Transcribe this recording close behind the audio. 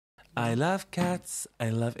I love cats. I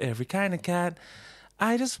love every kind of cat.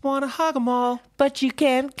 I just want to hug them all. But you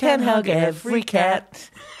can hug every cat.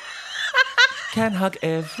 Can hug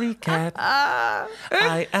every cat.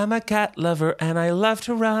 I am a cat lover and I love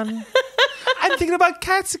to run. I'm thinking about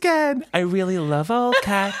cats again. I really love all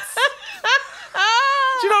cats.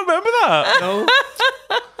 Do you not remember that?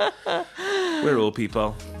 No. We're old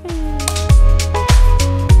people.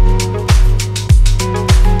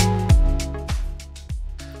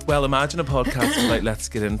 Well, imagine a podcast like Let's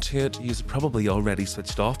Get Into It. You've probably already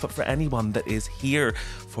switched off, but for anyone that is here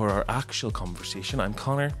for our actual conversation, I'm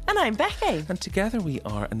Connor. And I'm Becky. And together we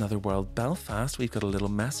are Another World Belfast. We've got a little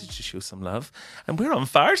message to show some love. And we're on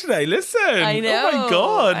fire today, listen. I know. Oh my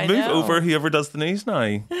God. I Move know. over, whoever does the news now.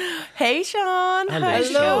 Hey, Seán. Hello, How's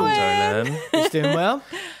it Seán, going? darling. He's doing well.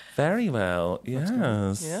 Very well,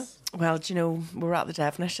 yes. Yeah. Well, do you know, we're at the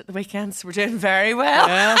Devenish at the weekend, so we're doing very well.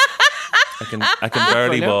 Yeah. I can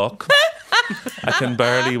barely Brilliant. walk. I can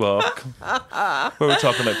barely walk. We were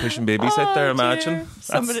talking about pushing babies out there, imagine. Dear.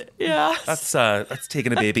 Somebody, yeah. That's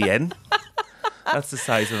taking a baby in. That's the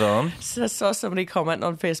size of them. So I saw somebody commenting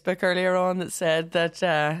on Facebook earlier on that said that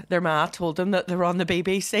their ma told them that they were on the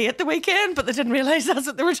BBC at the weekend, but they didn't realise that's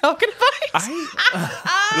what they were talking about.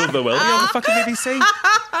 They will be on the fucking BBC.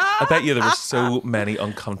 I bet you there were so many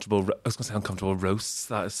uncomfortable. I was going to say uncomfortable roasts.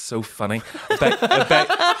 That is so funny. I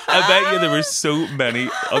bet you there were so many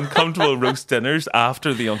uncomfortable roast dinners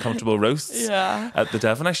after the uncomfortable roasts at the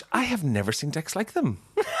Devenish. I have never seen dicks like them.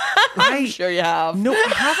 I'm sure you have. No,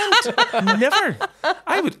 I haven't. Never.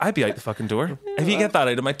 I'd be out the fucking door. If you get that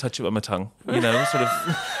out, I might touch it with my tongue. You know, sort of.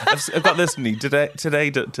 I've got this need today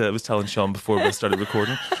I was telling Seán before we started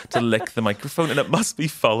recording to lick the microphone, and it must be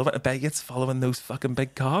following. I bet you it's following those fucking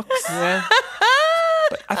big cocks. Yeah.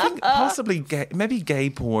 But I think possibly maybe gay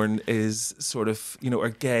porn is sort of, you know, or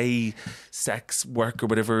gay sex work or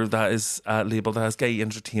whatever that is labelled as, gay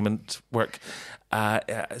entertainment work.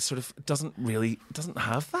 Sort of doesn't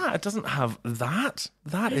have that. It doesn't have that.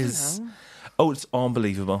 That is. Oh, it's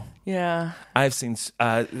unbelievable. Yeah. I've seen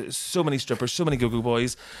so many strippers, so many go-go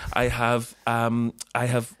boys. I have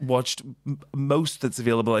watched most that's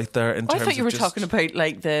available out there in terms of I thought you were just talking about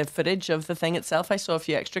like the footage of the thing itself. I saw a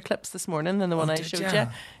few extra clips this morning than the one I did showed ya? you.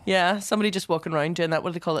 Yeah, somebody just walking around doing that. What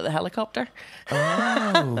do they call it? The helicopter.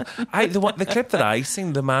 Oh, the clip that I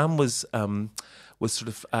seen, the man was sort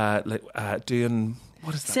of doing.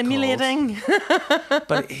 What is that Simulating. called?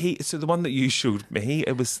 But so the one that you showed me,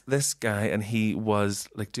 it was this guy, and he was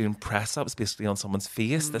like doing press ups basically on someone's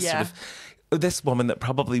face. This woman that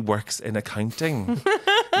probably works in accounting,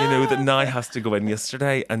 you know, that now has to go in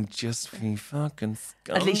yesterday and just be fucking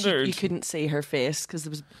sculpted. At least you couldn't see her face because there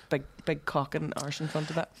was big cock and arse in front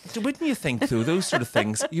of it. Wouldn't you think though, those sort of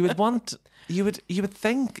things, you would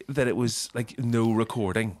think that it was like no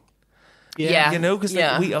recording. Yeah. You know, because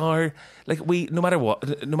we are no matter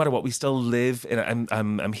what, we still live in.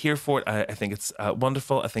 I'm here for it. I think it's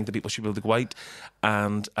wonderful. I think that people should be able to go out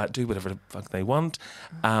and do whatever the fuck they want.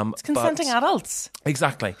 It's consenting adults.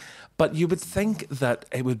 Exactly. But you would think that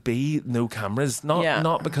it would be no cameras,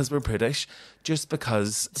 not because we're British, just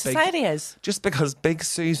because society is. Just because Big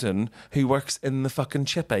Susan, who works in the fucking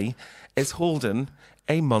chippy, is holding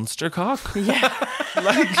a monster cock. Yeah.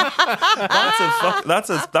 Like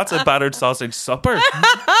that's a battered sausage supper.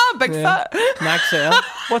 Big fat. Maxwell.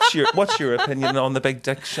 What's your opinion on the big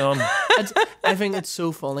dick, Seán? I think it's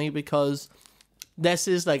so funny because this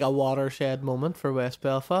is like a watershed moment for West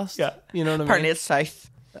Belfast. Yeah. You know what I mean? Apparently it's south.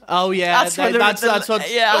 Oh yeah, that's what the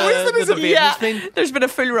debate has been. There's been a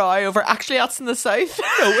full row over. Actually, that's in the south.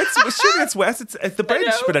 No, surely it's west. It's the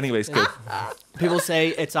bridge, but anyways, good. People say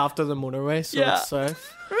it's after the motorway, so it's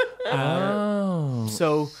south.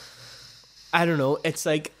 So I don't know. It's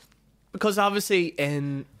like because obviously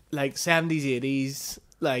in like 70s, 80s,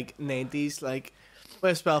 like 90s, like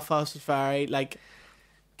West Belfast was very like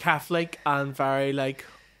Catholic and very like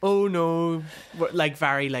like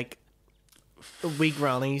very like wee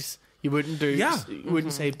grannies. You wouldn't do. You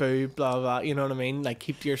wouldn't say boo, blah blah. You know what I mean? Like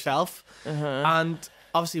keep to yourself. And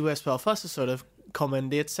obviously West Belfast has sort of come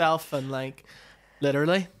into itself and like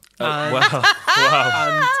literally. Wow.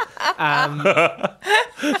 And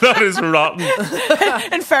That is rotten.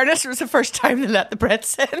 In fairness, it was the first time they let the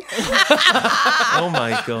Brits in. Oh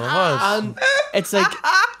my God. and it's like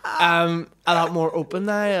a lot more open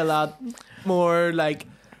now, a lot more like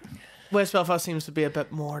West Belfast seems to be a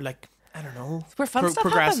bit more like I don't know, Where fun stuff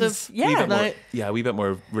progressive. happens. Yeah. A wee bit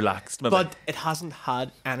more relaxed. Maybe. But it hasn't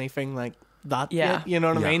had anything like that Yeah. yet, you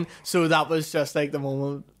know what I mean? So that was just like the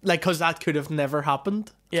moment, like, because that could have never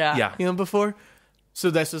happened, Yeah. Yeah. you know, before. So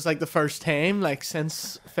this is like the first time, like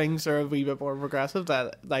since things are a wee bit more progressive,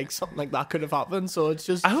 that like something like that could have happened. So it's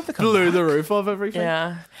just I hope they come blew back. the roof off everything.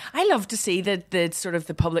 Yeah, I love to see the sort of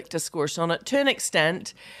the public discourse on it to an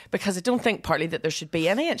extent, because I don't think partly that there should be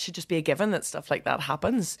any. It should just be a given that stuff like that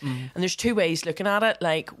happens. And there's two ways looking at it.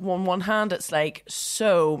 Like on one hand, it's like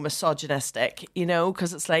so misogynistic, you know,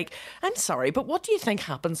 because it's like, I'm sorry, but what do you think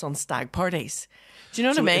happens on stag parties? Do you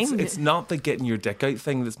know what I mean? It's not the getting your dick out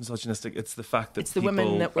thing that's misogynistic. It's the fact that It's the people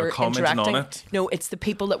women that were are commenting interacting. on it. No, it's the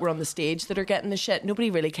people that were on the stage that are getting the shit. Nobody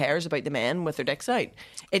really cares about the men with their dicks out.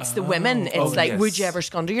 It's the women. It's like, yes. would you ever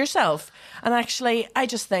scunder yourself? And actually, I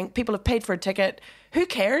just think people have paid for a ticket. Who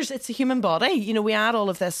cares? It's a human body. You know, we add all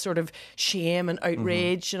of this sort of shame and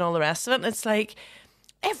outrage and all the rest of it. And it's like,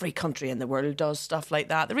 every country in the world does stuff like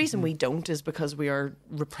that. The reason we don't is because we are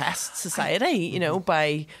repressed society, you know,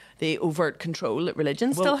 by the overt control that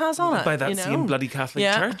religion still has on it. By that you know? same bloody Catholic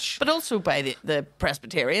Church. But also by the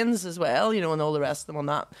Presbyterians as well, you know, and all the rest of them on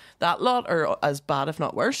that lot are as bad, if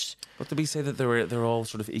not worse. But did we say that they're all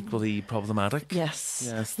sort of equally problematic? Yes.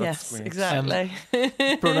 That's great. Exactly.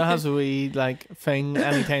 Bruna has a wee like thing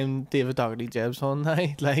anytime David Doherty jabs on now.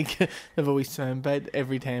 Like they've always soundbite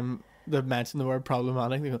every time they mention the word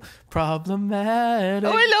problematic. They go problematic.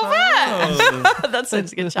 Oh, I love it. That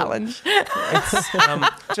sounds like a challenge. It's,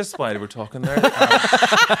 just while we're talking there.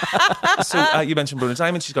 So you mentioned Bruna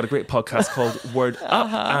Diamond. She's got a great podcast called Word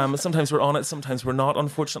Up. Sometimes we're on it, sometimes we're not,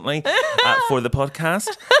 unfortunately, for the podcast.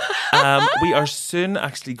 We are soon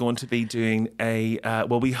actually going to be doing a,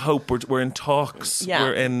 well, we hope we're in talks. Yeah.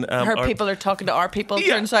 We're in... Her people are talking to our people.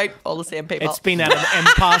 Turns out all the same people. It's been at an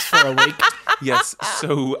impasse for a week. Yes,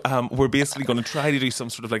 so we're basically going to try to do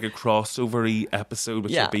some sort of like a crossover-y episode,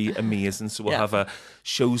 which will be amazing. So we'll have a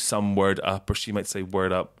show some word up, or she might say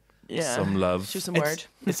word up, some love. Show some word.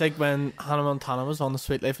 It's like when Hannah Montana was on The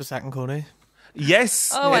Sweet Life of Zack and Cody.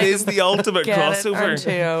 Yes, Oh, it I is the ultimate crossover. I'm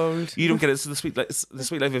too old. You don't get it. So the sweet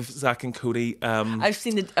life of Zack and Cody. I've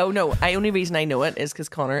seen the. Oh no! Only reason I know it is because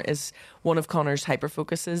Connor is one of Connor's hyper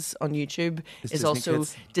focuses on YouTube. Is Disney also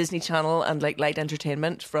Kids. Disney Channel and like light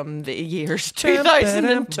entertainment from the years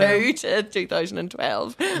 2002 to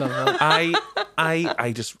 2012.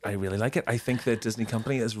 I really like it. I think the Disney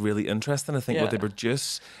company is really interesting. I think what they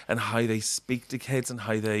produce and how they speak to kids and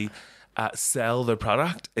how they sell their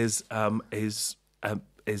product is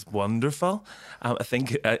wonderful. I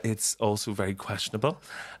think it's also very questionable.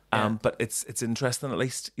 But it's interesting, at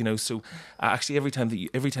least, you know. So actually, every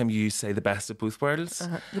time you say the best of both worlds,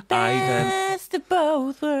 The best of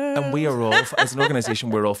both worlds. and we are all, as an organisation,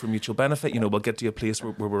 we're all for mutual benefit. You know, we'll get to a place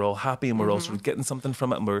where we're all happy and we're all sort of getting something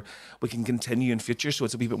from it, and we can continue in future. So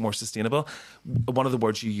it's a wee bit more sustainable. One of the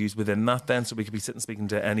words you use within that, then, so we could be sitting speaking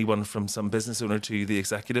to anyone from some business owner to the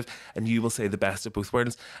executive, and you will say the best of both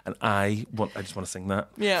worlds. And I just want to sing that.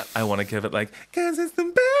 Yeah. I want to give it like, 'cause it's the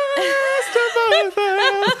best of both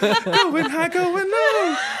worlds. Going high, going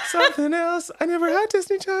low. Something else. I never had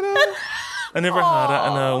Disney Channel. I never had it.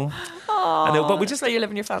 I know. I know. But we just so you're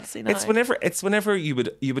living your fantasy now. It's whenever you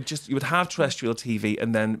would have terrestrial TV,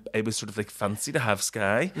 and then it was sort of like fancy to have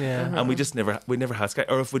Sky. Yeah. And we never had Sky.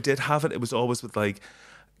 Or if we did have it, it was always with like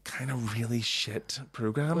kind of really shit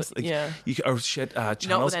programs, like or shit channels.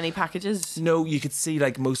 Not with any packages. No, you could see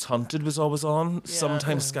like Most Haunted was always on.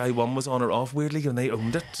 Sometimes Sky One was on or off weirdly, and they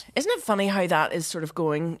owned it. Isn't it funny how that is sort of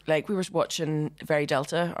going? Like we were watching Very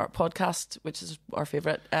Delta, our podcast, which is our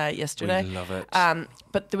favourite, yesterday. We love it.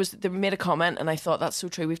 But they made a comment, and I thought that's so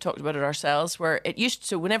true. We've talked about it ourselves. Where it used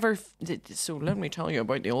so let me tell you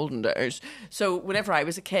about the olden days. So whenever I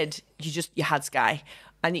was a kid, you had Sky,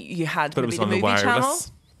 and you had but it maybe was the on movie the wireless channel.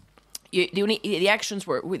 The extras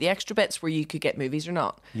were the extra bits where you could get movies or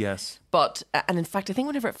not. Yes. But, and in fact, I think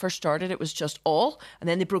whenever it first started, it was just all, and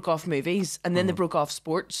then they broke off movies, and then they broke off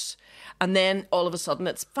sports, and then all of a sudden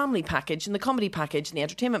it's family package, and the comedy package, and the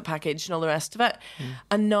entertainment package, and all the rest of it.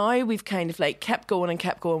 And now we've kind of like kept going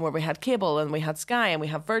where we had cable, and we had Sky, and we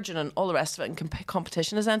have Virgin, and all the rest of it, and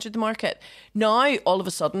competition has entered the market. Now, all of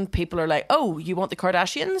a sudden, people are like, oh, you want the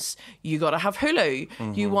Kardashians? You got to have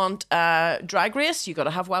Hulu. You want Drag Race? You got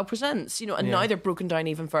to have Wow Presents. You know, and now they're broken down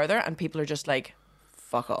even further, and people are just like,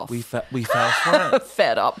 fuck off. We fell for it.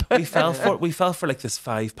 Fed up. We fell for like this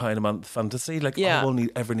 £5 a month fantasy. Like all we'll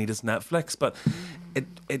ever need is Netflix. But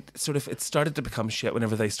it started to become shit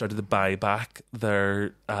whenever they started to buy back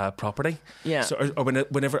their property. Yeah. So, or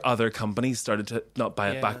whenever other companies started to not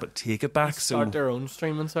buy it back but take it back. Start their own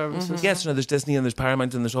streaming services. Yes, there's Disney and there's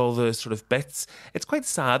Paramount and there's all the sort of bits. It's quite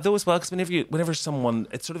sad though as well, because whenever someone,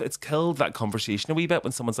 it's killed that conversation a wee bit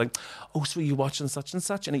when someone's like, oh, so are you watching such and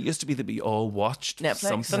such? And it used to be that we all watched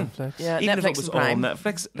Netflix. something. Yeah, even Netflix if it was and all Prime.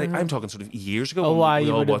 Netflix. Like, I'm talking sort of years ago. Oh, why we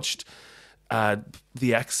you all would've- watched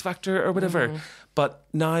The X Factor or whatever. But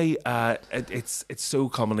now it's so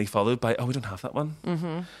commonly followed by, oh, we don't have that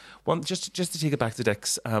one. One just to take it back to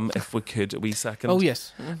Dick's, if we could, a wee second. Oh,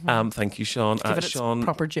 yes. Thank you, Sean. Give it Sean, its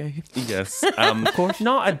proper due. yes, of course.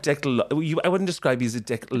 Not a dick. I wouldn't describe you as a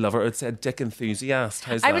dick lover. I'd say a dick enthusiast.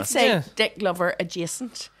 How's that? I would say Yeah. dick lover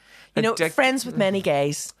adjacent. A You know, dick- friends with many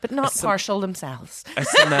gays, but not partial themselves. a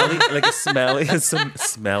smelly, like a smelly,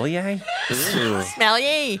 smelly eye. Ew. Smell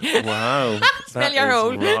ye. Wow, Smell that your is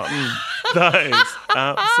hole. rotten. That is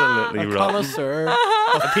absolutely rotten. Connoisseur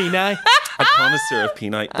of Peni. A connoisseur of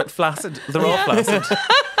peanut, but flaccid. They're all flaccid.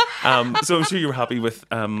 So I'm sure you were happy with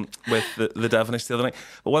the Devenish the other night.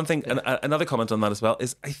 But one thing, and another comment on that as well,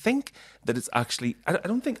 is I think that it's actually, I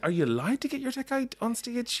don't think, are you allowed to get your dick out on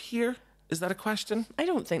stage here? Is that a question? I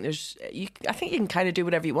don't think there's. I think you can kind of do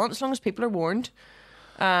whatever you want as long as people are warned.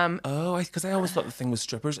 Oh, because I always thought the thing with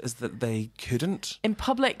strippers is that they couldn't. In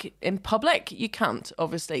public, you can't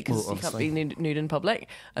obviously because Well, you can't be nude in public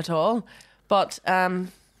at all. But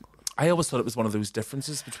I always thought it was one of those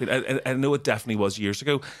differences between. I know it definitely was years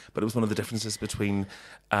ago, but it was one of the differences between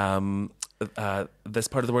this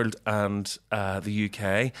part of the world and the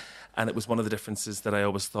UK. And it was one of the differences that I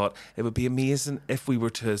always thought it would be amazing if we were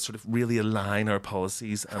to sort of really align our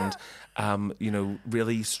policies and,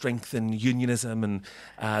 really strengthen unionism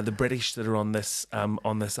and the British that are on this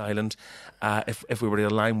island. If we were to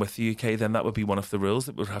align with the UK, then that would be one of the rules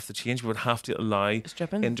that would have to change. We would have to allow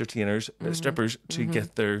Stripping? entertainers, strippers, to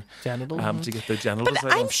get their Genitals. to get their genitals But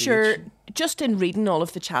out on I'm stage. sure, just in reading all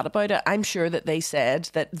of the chat about it, I'm sure that they said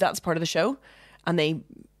that that's part of the show, and they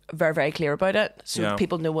very, very clear about it, so Yeah.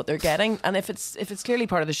 people know what they're getting. And if it's clearly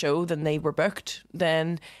part of the show, then they were booked.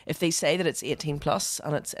 Then if they say that it's 18 plus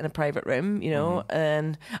and it's in a private room,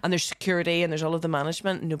 and there's security and there's all of the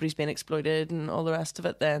management, and nobody's being exploited and all the rest of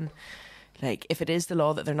it, then like if it is the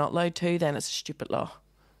law that they're not allowed to, then it's a stupid law.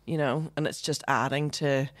 And it's just adding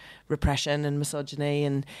to repression and misogyny.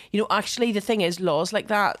 And, actually the thing is, laws like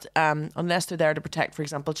that, unless they're there to protect, for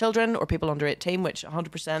example, children or people under 18, which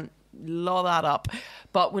 100% law that up.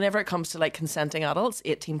 But whenever it comes to like consenting adults,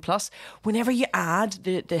 18 plus, whenever you add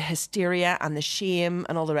the hysteria and the shame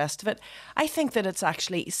and all the rest of it, I think that it's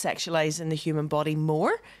actually sexualizing the human body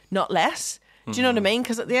more, not less. Do you know what I mean?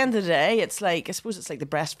 Because at the end of the day, it's like, I suppose it's like the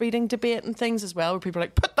breastfeeding debate and things as well, where people are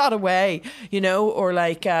like, put that away, or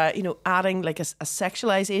like, adding like a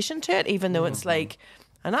sexualization to it, even though it's like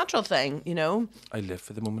a natural thing, I live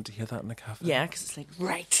for the moment to hear that in a cafe. Yeah, because it's like,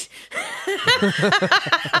 right.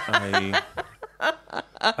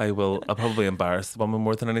 I'll probably embarrass the woman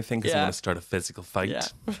more than anything because I'm Yeah. going to start a physical fight.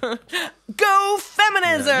 Yeah. Go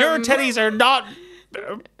feminism! Your titties are not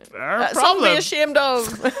That's something to be ashamed of.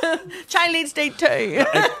 Child needs date too.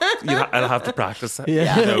 I'll have to practice it.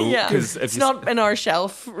 Yeah. Yeah. Because It's not in our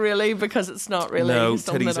shelf, really, because it's not really No,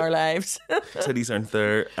 something in titties our are- lives. titties aren't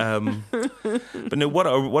there. But no, what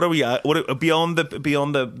are we at? Beyond the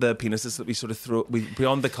penises that we sort of throw,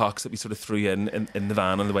 beyond the cocks that we sort of threw in the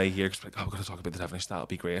van on the way here? Because we're going to talk about the Devenish. That'll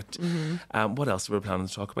be great. What else were we planning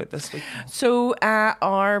to talk about this week? So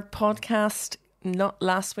our podcast, not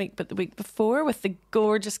last week, but the week before, with the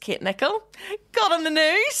gorgeous Kate Nichols, got on the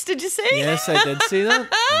news. Did you see? Yes, I did see that.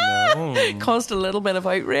 No. Caused a little bit of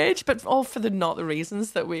outrage, but all for not the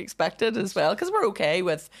reasons that we expected as well. Because we're okay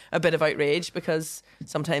with a bit of outrage, because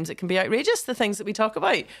sometimes it can be outrageous, the things that we talk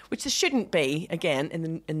about, which there shouldn't be. Again,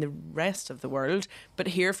 in the rest of the world, but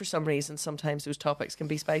here for some reason, sometimes those topics can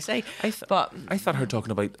be spicy. I thought her talking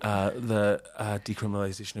about the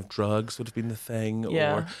decriminalisation of drugs would have been the thing,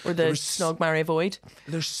 or the there was- snog, marry, avoid.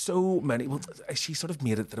 There's so many. Well, she sort of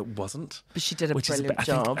made it that it wasn't. But she did a which is brilliant bit,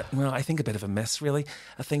 job. I think a bit of a miss, really.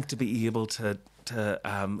 I think to be able to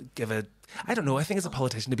give a, I don't know. I think as a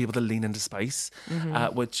politician to be able to lean into spice,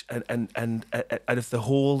 which and out of the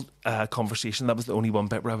whole conversation, that was the only one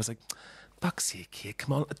bit where I was like, "Fuck's sake, Kate,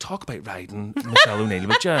 come on, talk about riding Michelle O'Neill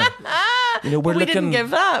with you." We're we looking. didn't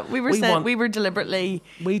give that. We were saying want- we were deliberately.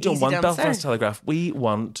 We don't easy want dancer. Belfast Telegraph. We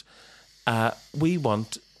want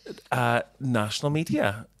national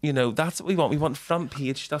media. That's what we want. We want front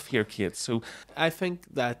page stuff here, Kate. So I think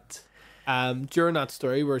that during that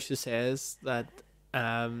story where she says that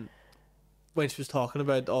when she was talking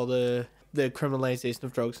about all the criminalisation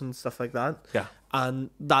of drugs and stuff like that, yeah, and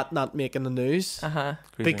that not making the news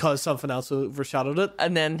because something else overshadowed it.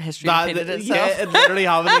 And then history repeated itself. Yeah, it literally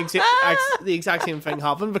happened. The exact same thing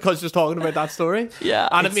happened because just talking about that story. Yeah.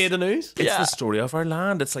 And it made the news. It's the story of our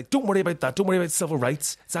land. It's like, don't worry about that. Don't worry about civil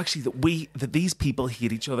rights. It's actually that these people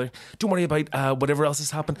hate each other. Don't worry about whatever else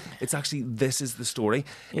has happened. It's actually, this is the story.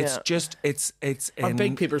 It's just, it's Our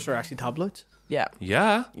big papers are actually tabloids.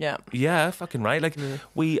 Yeah, fucking right. Like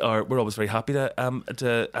we're always very happy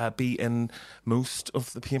to be in most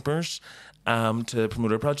of the papers, to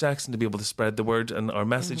promote our projects and to be able to spread the word and our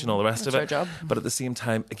message and all the rest of it. That's our job. But at the same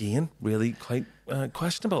time, again, really quite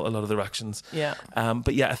questionable, a lot of the actions. Yeah.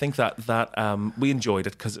 But yeah, I think that we enjoyed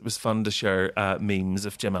it because it was fun to share memes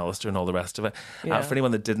of Jim Alister and all the rest of it. Yeah. For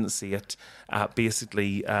anyone that didn't see it,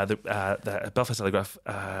 basically the Belfast Telegraph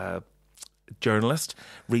journalist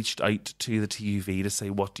reached out to the TUV to say,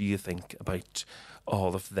 what do you think about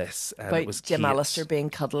all of this? And About it was Jim Kate. Alister being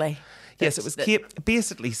cuddly. Yes, it was Kate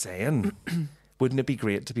basically saying, wouldn't it be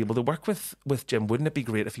great to be able to work with Jim? Wouldn't it be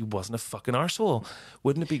great if he wasn't a fucking arsehole?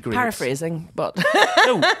 Wouldn't it be great? Paraphrasing, but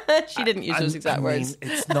No, she didn't use those exact words.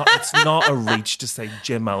 It's not a reach to say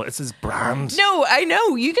Jim Alister. It's his brand. No, I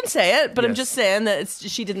know you can say it, but I'm Yes. just saying that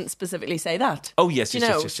she didn't specifically say that. Oh yes, You yes,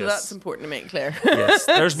 know, yes, yes, so yes. that's important to make clear. Yes,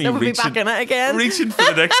 there's me So we'll be reaching, back in it again. reaching for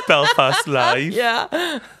the next Belfast Live.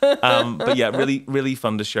 Yeah. But yeah, really, really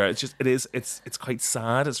fun to share. It's quite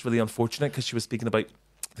sad. It's really unfortunate because she was speaking about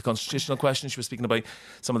the constitutional question. She was speaking about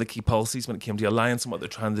some of the key policies when it came to Alliance and what they're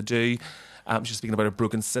trying to do. She was speaking about a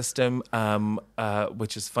broken system,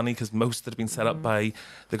 which is funny because most that have been set up by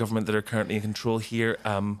the government that are currently in control here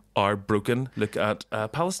are broken. Look at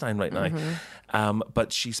Palestine right now.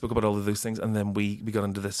 But she spoke about all of those things, and then we got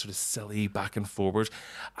into this sort of silly back and forward.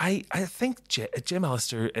 I think Jim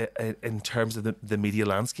Alister, in terms of the media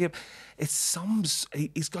landscape,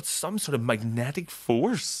 he's got some sort of magnetic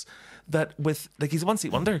force that he's a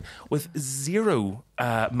one-seat wonder with zero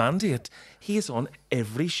mandate. He is on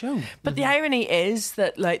every show. But the irony is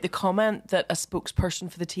that, like, the comment that a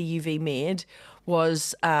spokesperson for the TUV made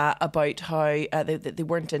was about how they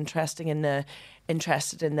weren't interested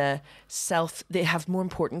in the self. They have more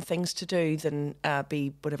important things to do than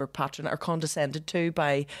be whatever patron or condescended to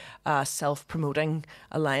by a self-promoting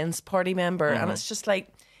Alliance Party member, and it's just like,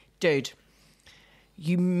 dude.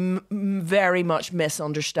 You very much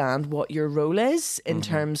misunderstand what your role is in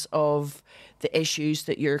terms of the issues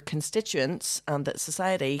that your constituents and that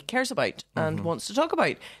society cares about and wants to talk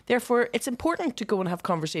about. Therefore, it's important to go and have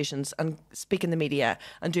conversations and speak in the media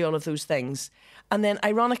and do all of those things. And then,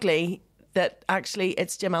 ironically, that actually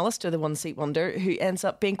it's Jim Alister, the one-seat wonder, who ends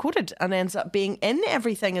up being quoted and ends up being in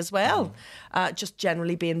everything as well, just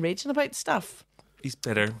generally being raging about stuff. He's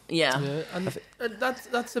bitter. Yeah. And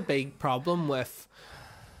that's a big problem with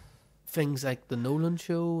things like the Nolan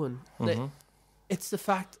Show, and it's the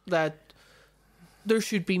fact that there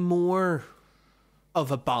should be more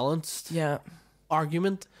of a balanced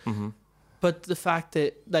argument. But the fact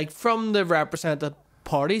that, like, from the represented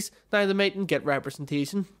parties, now they mightn't get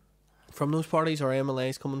representation from those parties or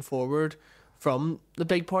MLAs coming forward from the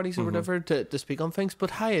big parties or whatever to speak on things.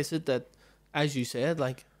 But how is it that, as you said,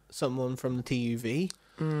 like someone from the TUV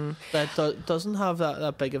that doesn't have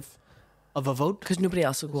that big of a vote? Because nobody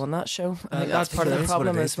else will go on that show. I think that's that's part of the what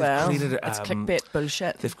problem it as is. They've well. created, It's clickbait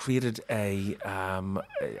bullshit. They've created an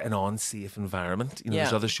unsafe environment.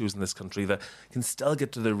 There's other shows in this country that can still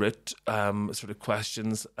get to the root sort of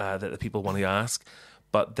questions that the people want to ask,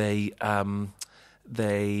 but they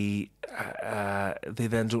then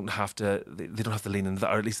don't have to. They don't have to lean into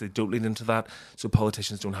that, or at least they don't lean into that. So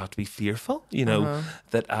politicians don't have to be fearful.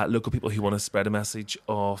 That local people who want to spread a message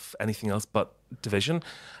of anything else but division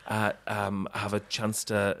have a chance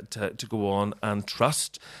to go on and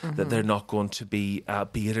trust that they're not going to be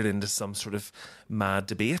baited into some sort of mad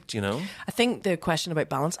debate. I think the question about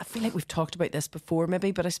balance, I feel like we've talked about this before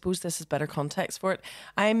maybe, but I suppose this is better context for it.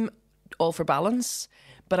 I'm all for balance,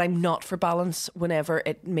 but I'm not for balance whenever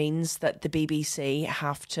it means that the BBC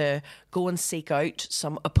have to go and seek out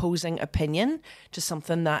some opposing opinion to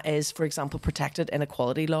something that is, for example, protected in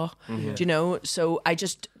equality law. Do you know? So I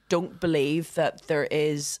just don't believe that there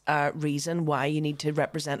is a reason why you need to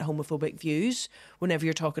represent homophobic views whenever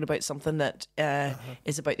you're talking about something that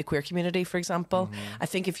is about the queer community, for example. I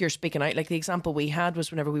think if you're speaking out, like the example we had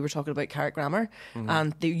was whenever we were talking about carrot grammar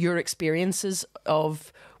and your experiences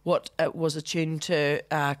of what was attuned to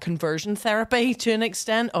conversion therapy to an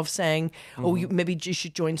extent of saying, maybe you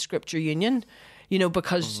should join Scripture Union.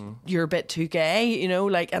 because you're a bit too gay,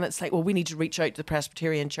 and it's like, well, we need to reach out to the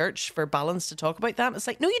Presbyterian Church for balance to talk about that. And it's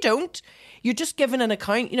like, no, you don't. You're just giving an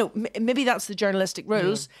account. Maybe that's the journalistic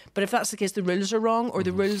rules, but if that's the case, the rules are wrong, or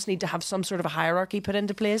the rules need to have some sort of a hierarchy put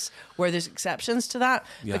into place where there's exceptions to that.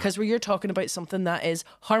 Yeah. Because where you're talking about something that is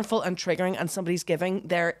harmful and triggering and somebody's giving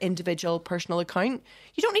their individual personal account,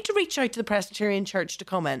 you don't need to reach out to the Presbyterian Church to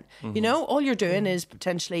comment. All you're doing is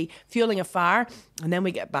potentially fueling a fire. And then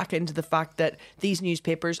we get back into the fact that these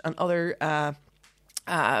newspapers and other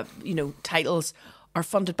titles are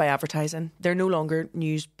funded by advertising. They're no longer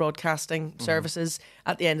news broadcasting services.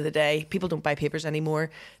 At the end of the day, people don't buy papers anymore.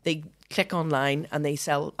 They click online and they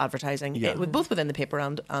sell advertising, both within the paper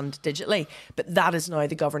and digitally. But that is now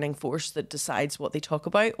the governing force that decides what they talk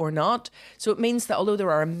about or not. So it means that although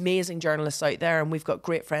there are amazing journalists out there, and we've got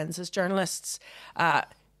great friends as journalists,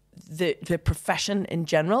 the profession in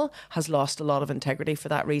general has lost a lot of integrity for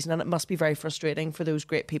that reason, and it must be very frustrating for those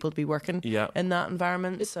great people to be working in that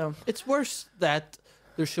environment. So it's worse that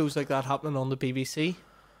there's shows like that happening on the BBC,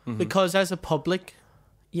 because as a public,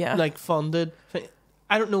 funded,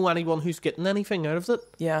 I don't know anyone who's getting anything out of it.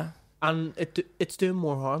 Yeah. And it's doing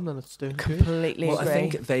more harm than it's doing good. Completely agree. I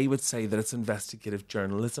think they would say that it's investigative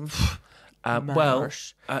journalism.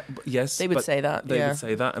 Yes, they would say that. They would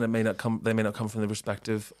say that, and it may not come. They may not come from the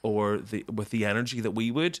perspective or with the energy that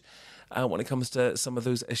we would when it comes to some of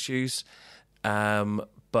those issues.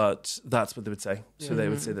 But that's what they would say. So they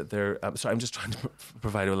would say that they're. Sorry, I'm just trying to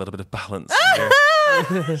provide a little bit of balance here.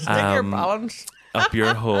 Stick your balance up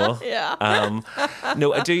your hole. Yeah.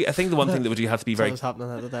 No, I do. I think the one thing that you have to be very. What's happening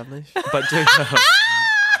at the Devenish? But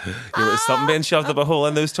something being shoved up a hole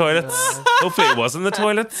in those toilets. Hopefully, it wasn't the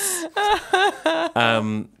toilets.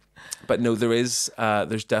 But no,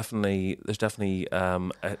 there's definitely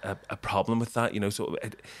a problem with that. So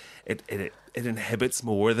it inhibits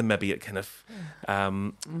more than maybe it kind of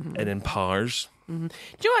it empowers. Mm-hmm. Do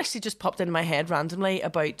you know, actually just popped into my head randomly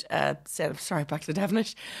about sorry, back to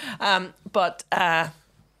Devenish, but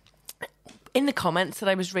in the comments that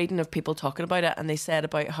I was reading of people talking about it, and they said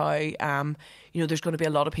about how there's going to be a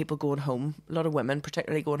lot of people going home, a lot of women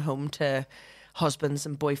particularly going home to husbands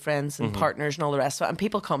and boyfriends and partners and all the rest of it, and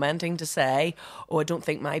people commenting to say, oh, I don't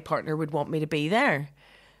think my partner would want me to be there.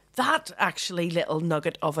 That actually little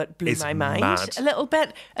nugget of it blew my mind a little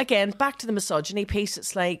bit. Again, back to the misogyny piece,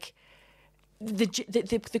 it's like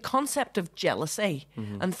the concept of jealousy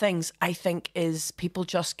and things, I think, is people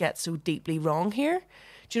just get so deeply wrong here.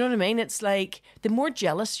 Do you know what I mean? It's like the more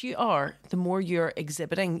jealous you are, the more you're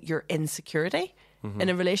exhibiting your insecurity in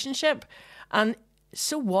a relationship. And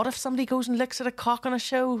so what if somebody goes and looks at a cock on a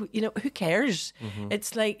show? Who cares?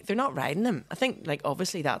 It's like they're not riding them. I think, like,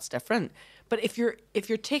 obviously that's different. But if you're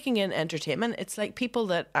taking in entertainment, it's like people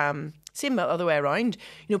that same the other way around.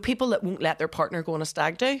 People that won't let their partner go on a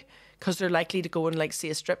stag do because they're likely to go and like see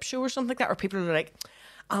a strip show or something like that. Or people are like,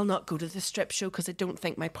 I'll not go to the strip show because I don't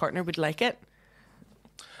think my partner would like it.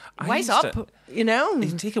 Wise up, You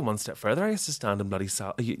take it one step further. I used to stand in bloody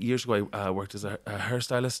years ago. I worked as a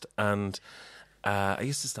hairstylist, and I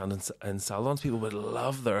used to stand in salons. People would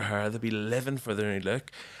love their hair; they'd be living for their new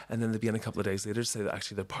look, and then they'd be in a couple of days later to say that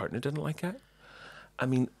actually their partner didn't like it. I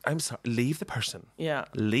mean, I'm sorry. Leave the person. Yeah.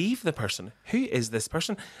 Leave the person. Who is this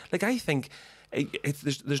person? Like, I think.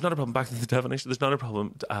 There's not a problem back to the Devenish. There's not a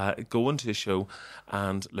problem going to a show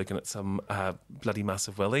and looking at some bloody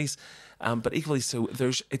massive willies, but equally so.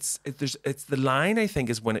 It's the line, I think,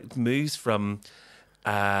 is when it moves from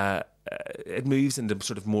it moves into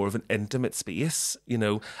sort of more of an intimate space.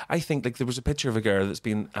 I think like there was a picture of a girl that's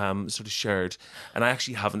been sort of shared, and I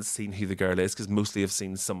actually haven't seen who the girl is because mostly I've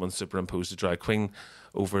seen someone superimpose a drag queen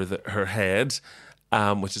over her head.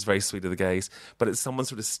 Which is very sweet of the guys, but it's someone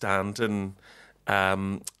sort of standing,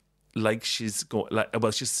 like she's going,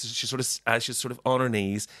 she's sort of on her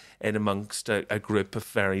knees in amongst a group of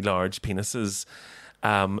very large penises,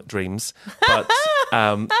 dreams,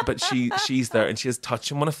 but she's there and she is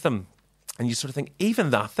touching one of them, and you sort of think,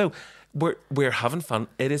 even that though, we're having fun.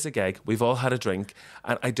 It is a gig. We've all had a drink,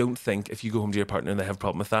 and I don't think if you go home to your partner and they have a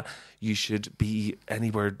problem with that, you should be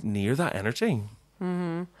anywhere near that energy.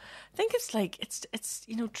 Mm-hmm. I think it's like it's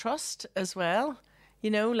trust as well.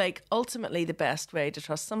 Like ultimately the best way to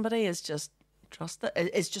trust somebody is just trust that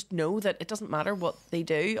is just know that it doesn't matter what they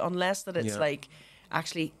do unless that it's like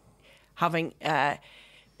actually having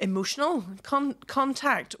emotional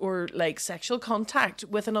contact or like sexual contact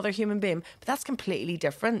with another human being. But that's completely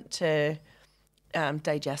different to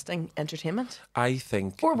digesting entertainment. I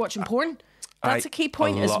think, or watching porn. That's a key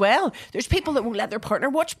point as well. There's people that won't let their partner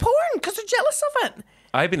watch porn because they're jealous of it.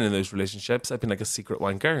 I've been in those relationships. I've been like a secret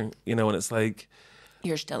wanker, and it's like,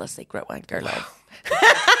 You're still a secret wanker, love.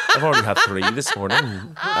 I've already had 3 this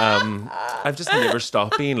morning. I've just never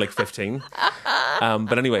stopped being like 15.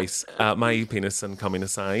 But anyways, my penis and coming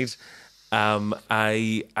aside,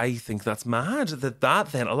 I think that's mad.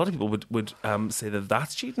 That then a lot of people would say that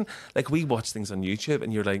that's cheating. Like, we watch things on YouTube,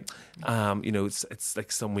 and you're like, it's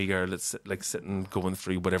like some wee girl that's like sitting going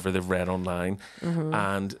through whatever they've read online,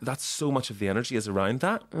 and that's so much of the energy is around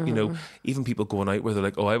that. You know, even people going out where they're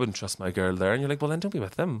like, oh, I wouldn't trust my girl there, and you're like, well, then don't be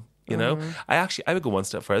with them. You know, I would go one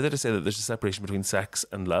step further to say that there's a separation between sex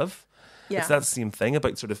and love. Yeah. It's that same thing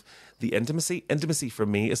about sort of the intimacy. Intimacy for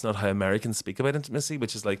me is not how Americans speak about intimacy,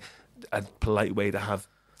 which is like a polite way to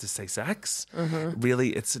say sex.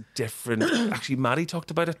 Really, it's a different. Actually, Maddie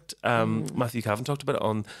talked about it. Matthew Cavan talked about it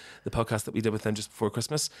on the podcast that we did with them just before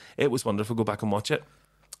Christmas. It was wonderful. Go back and watch it.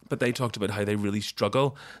 But they talked about how they really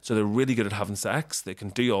struggle. So they're really good at having sex. They can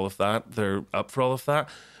do all of that. They're up for all of that.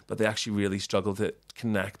 But they actually really struggle to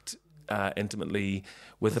connect intimately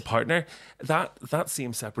with a partner. That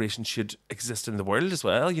same separation should exist in the world as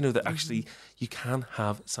well. You know, that actually you can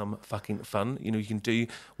have some fucking fun. You know, you can do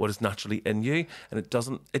what is naturally in you, and it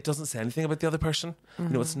doesn't say anything about the other person. You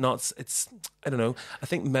know, it's I don't know. I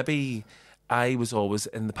think maybe I was always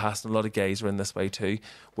in the past, and a lot of gays are in this way too,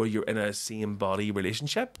 where you're in a same body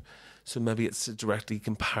relationship. So maybe it's a directly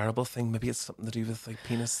comparable thing. Maybe it's something to do with like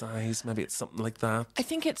penis size. Maybe it's something like that. I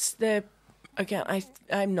think it's again,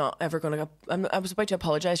 I'm not ever going to I was about to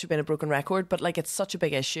apologise for being a broken record, but like, it's such a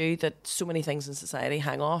big issue that so many things in society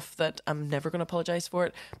hang off that I'm never going to apologise for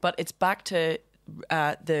it. But it's back to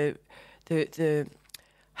the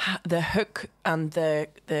hook and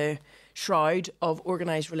the shroud of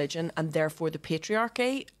organised religion, and therefore the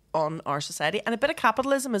patriarchy on our society, and a bit of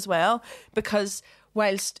capitalism as well, because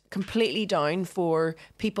whilst completely down for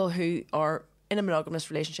people who are in a monogamous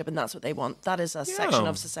relationship and that's what they want, that is a section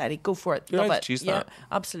of society. Go for it. You're love right it. to choose yeah, that.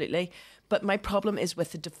 Absolutely. But my problem is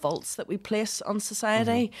with the defaults that we place on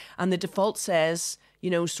society, and the default says, you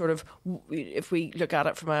know, sort of, if we look at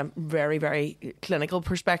it from a very, very clinical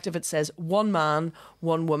perspective, it says 1 man,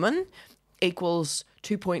 1 woman equals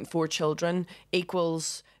 2.4 children,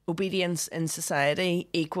 equals obedience in society,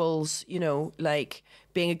 equals, you know, like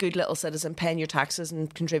being a good little citizen, paying your taxes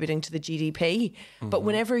and contributing to the GDP. But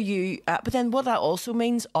whenever you, but then what that also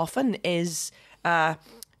means often is a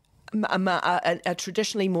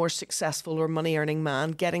traditionally more successful or money earning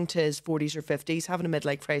man getting to his 40s or 50s, having a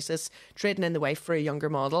midlife crisis, trading in the wife for a younger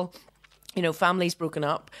model. You know, families broken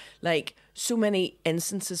up, like so many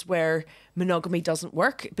instances where monogamy doesn't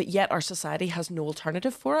work, but yet our society has no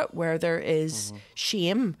alternative for it, where there is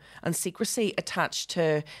shame and secrecy attached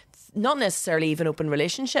to not necessarily even open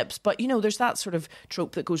relationships, but, you know, there's that sort of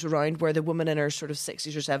trope that goes around where the woman in her sort of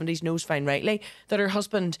 60s or 70s knows fine rightly that her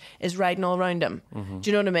husband is riding all around him. Do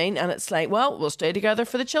you know what I mean? And it's like, well, we'll stay together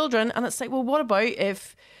for the children. And it's like, well, what about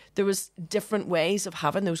if there was different ways of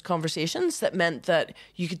having those conversations that meant that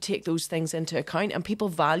you could take those things into account, and people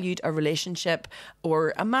valued a relationship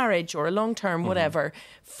or a marriage or a long-term whatever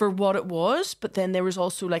for what it was, but then there was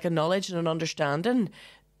also like a knowledge and an understanding,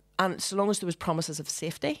 and so long as there was promises of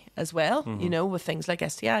safety as well, you know, with things like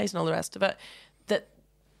STIs and all the rest of it,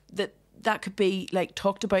 that could be like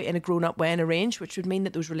talked about in a grown-up way and arranged, which would mean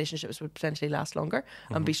that those relationships would potentially last longer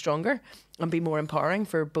and be stronger and be more empowering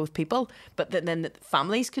for both people. But then the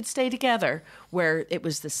families could stay together, where it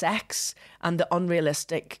was the sex and the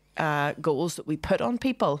unrealistic goals that we put on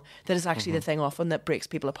people that is actually the thing often that breaks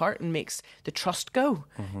people apart and makes the trust go.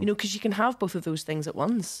 You know, because you can have both of those things at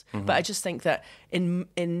once. But I just think that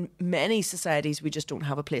in many societies we just don't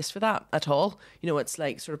have a place for that at all. You know, it's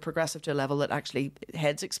like sort of progressive to a level that actually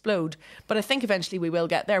heads explode. But I think eventually we will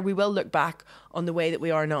get there. We will look back on the way that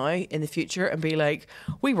we are now in the future and be like,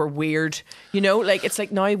 we were weird. You know, like, it's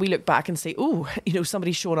like now we look back and say, oh, you know,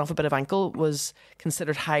 somebody showing off a bit of ankle was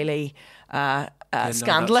considered highly scandalous. That's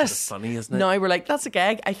sort of funny, isn't it? Now we're like, that's a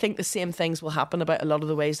gag. I think the same things will happen about a lot of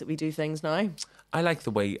the ways that we do things now. I like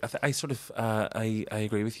the way I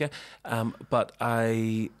agree with you, but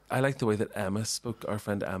I like the way that Emma spoke. Our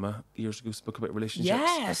friend Emma years ago spoke about relationships,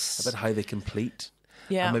 Yes, about how they complete.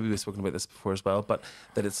 Yeah, and maybe we've spoken about this before as well, but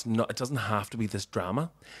that it's not. It doesn't have to be this drama.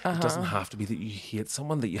 It doesn't have to be that you hate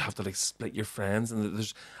someone, that you have to like split your friends, and that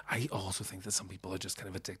there's. I also think that some people are just kind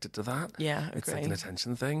of addicted to that. Yeah, it's like an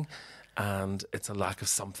attention thing, and it's a lack of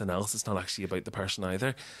something else. It's not actually about the person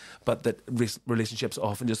either, but that relationships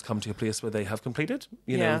often just come to a place where they have completed.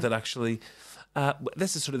 You know, that actually,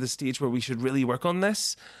 this is sort of the stage where we should really work on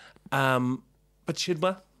this. But should we?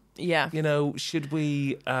 Yeah. You know, should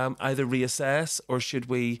we either reassess, or should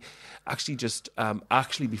we actually just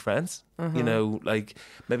actually be friends? You know, like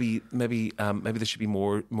maybe there should be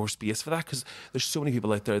more space for that, because there's so many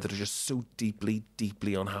people out there that are just so deeply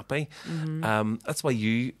unhappy. That's why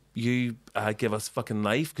you give us fucking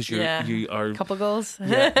life, because you are couple goals.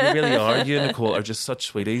 Yeah, you really are. You and Nicole are just such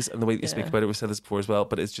sweeties, and the way that you speak about it, we've said this before as well,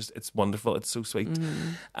 but it's wonderful. It's so sweet.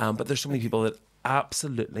 But there's so many people that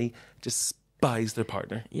absolutely despise their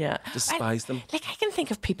partner. Yeah. Despise them. Like, I can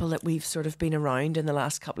think of people that we've sort of been around in the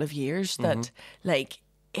last couple of years that, like,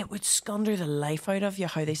 it would scunder the life out of you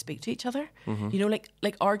how they speak to each other. You know,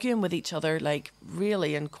 like arguing with each other, like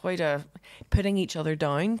really in quite a putting each other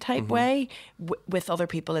down type way with other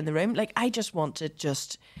people in the room. Like, I just want to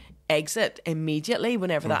just exit immediately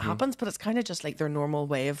whenever that happens, but it's kind of just like their normal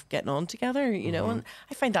way of getting on together, you know, and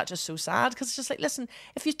I find that just so sad, because it's just like, listen,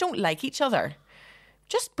 if you don't like each other,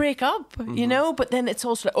 just break up, you know. But then it's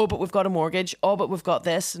also like, oh, but we've got a mortgage, oh, but we've got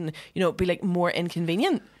this, and you know, it'd be like more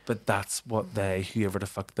inconvenient. But that's what whoever the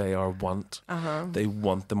fuck they are, want. They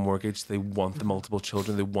want the mortgage, they want the multiple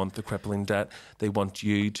children, they want the crippling debt, they want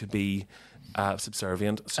you to be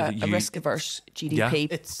subservient, so that you, a risk averse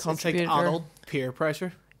GDP It's contributor. like adult peer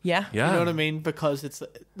pressure. Yeah. You know what I mean? Because it's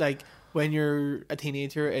like when you're a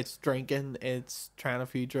teenager, it's drinking, it's trying a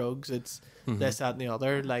few drugs, it's this, that, and the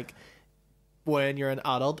other. Like, when you're an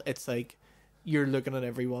adult, it's like you're looking at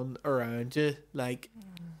everyone around you, like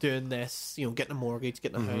doing this, you know, getting a mortgage,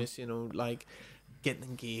 getting a house, you know, like getting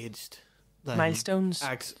engaged, like Milestones.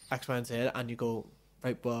 X, Y, and Z, and you go,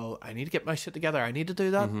 right, well, I need to get my shit together. I need to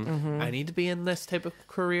do that. I need to be in this type of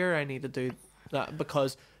career. I need to do that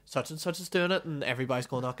because such and such is doing it, and everybody's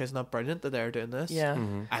going, okay, isn't that brilliant that they're doing this? Yeah.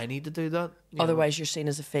 I need to do that. Otherwise, you're seen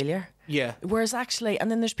as a failure. Yeah. Whereas actually,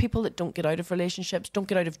 and then there's people that don't get out of relationships, don't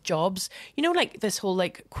get out of jobs. You know, like this whole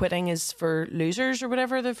like quitting is for losers or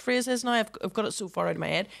whatever the phrase is now. I've got it so far out of my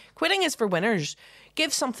head. Quitting is for winners.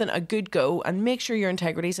 Give something a good go and make sure your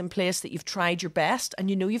integrity is in place, that you've tried your best and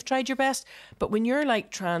you know you've tried your best. But when you're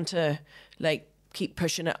like trying to like keep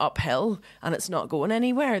pushing it uphill and it's not going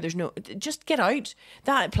anywhere, just get out.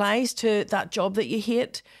 That applies to that job that you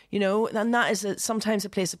hate, you know, and that is sometimes a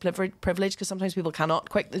place of privilege, because sometimes people cannot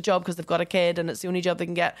quit the job because they've got a kid and it's the only job they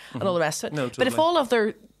can get and all the rest of it. No, totally. But if all of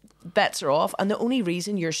their bets are off and the only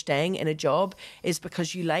reason you're staying in a job is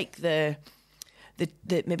because you like the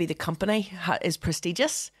maybe the company is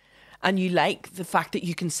prestigious, and you like the fact that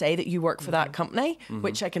you can say that you work for that company,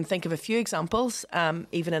 which I can think of a few examples,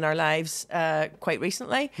 even in our lives quite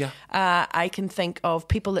recently. Yeah. I can think of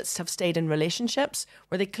people that have stayed in relationships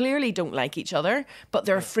where they clearly don't like each other, but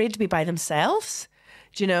they're afraid to be by themselves,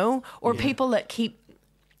 do you know? Or people that keep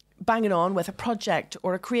banging on with a project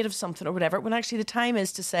or a creative something or whatever, when actually the time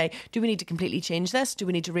is to say, do we need to completely change this? Do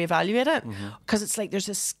we need to reevaluate it? Because it's like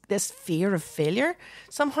there's this fear of failure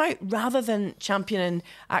somehow, rather than championing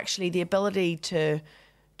actually the ability to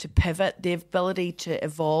pivot, the ability to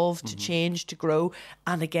evolve, to change, to grow,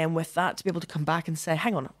 and again with that to be able to come back and say,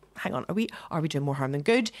 hang on, are we doing more harm than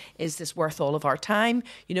good? Is this worth all of our time?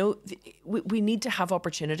 You know, we need to have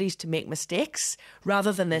opportunities to make mistakes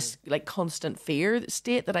rather than this like constant fear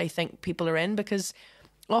state that I think people are in, because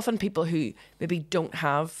often people who maybe don't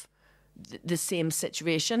have the same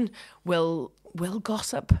situation will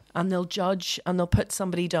gossip and they'll judge and they'll put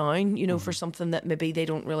somebody down, you know, for something that maybe they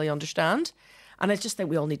don't really understand. And I just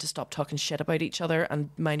think we all need to stop talking shit about each other and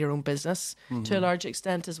mind your own business to a large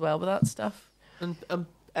extent as well with that stuff. And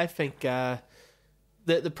I think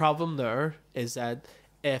the problem there is that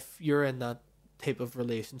if you're in that type of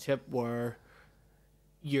relationship where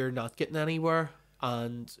you're not getting anywhere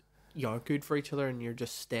and you aren't good for each other and you're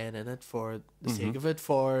just staying in it for the sake of it,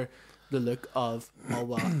 for the look of, oh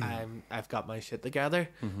well, I've got my shit together,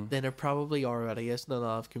 then there probably already isn't a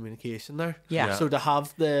lot of communication there. Yeah. So to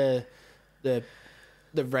have the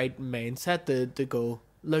right mindset to go,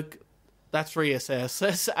 look, let's reassess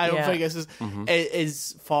this. I don't think this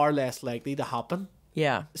is far less likely to happen.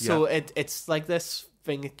 Yeah. So it's like this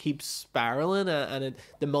thing, it keeps spiraling and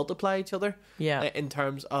they multiply each other. Yeah. In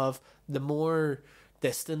terms of the more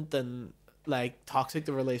distant and like toxic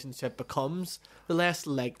the relationship becomes, the less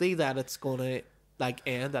likely that it's going to like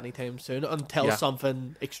end anytime soon until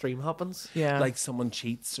something extreme happens. Yeah. Like someone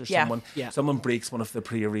cheats or Yeah. someone breaks one of the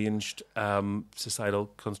prearranged societal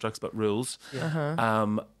constructs but rules.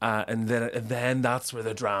 And then that's where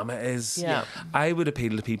the drama is. Yeah. I would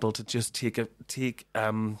appeal to people to just take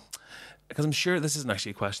because I'm sure this isn't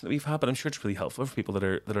actually a question that we've had, but I'm sure it's really helpful for people that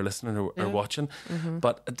are listening or watching.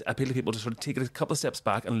 But I appeal to people to sort of take it a couple of steps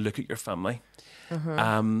back and look at your family.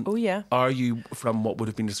 Oh yeah. Are you from what would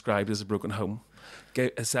have been described as a broken home?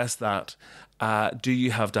 assess that. Do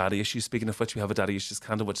you have daddy issues? Speaking of which, we have a daddy issues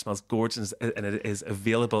candle which smells gorgeous, and it is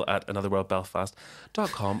available at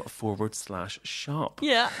anotherworldbelfast.com/shop.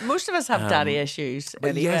 Yeah, most of us have daddy issues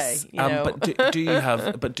anyway. Yes, you know. but do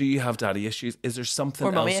you have daddy issues? Is there something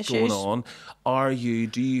Or mummy else going issues? on?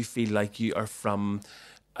 Do you feel like you are from?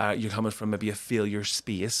 You're coming from maybe a failure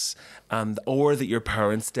space, or that your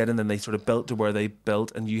parents did, and then they sort of built to where they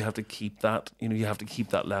built, and you have to keep that. You have to keep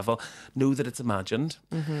that level. Know that it's imagined,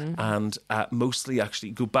 and mostly actually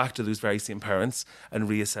go back to those very same parents and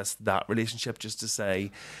reassess that relationship, just to say.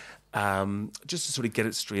 Just to sort of get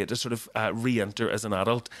it straight, to sort of re-enter as an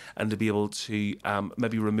adult, and to be able to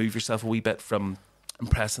maybe remove yourself a wee bit from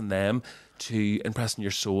impressing them to impressing your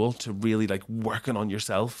soul, to really like working on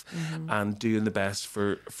yourself and doing the best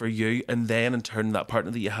for you, and then in turn that partner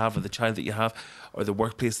that you have, or the child that you have, or the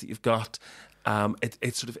workplace that you've got,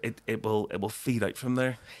 it will feed out from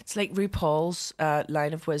there. It's like RuPaul's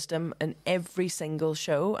line of wisdom in every single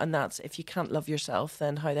show, and that's, if you can't love yourself,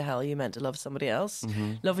 then how the hell are you meant to love somebody else?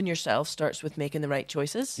 Loving yourself starts with making the right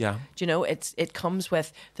choices. Yeah. Do you know, it comes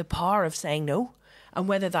with the power of saying no, and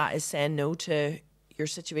whether that is saying no to your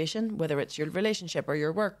situation, whether it's your relationship or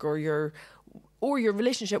your work or your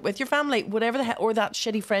relationship with your family, whatever the hell, or that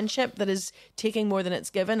shitty friendship that is taking more than it's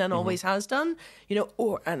given and always has done,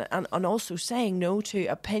 and also saying no to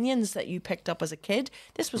opinions that you picked up as a kid.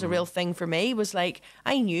 This was a real thing for me. Was like,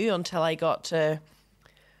 I knew until I got to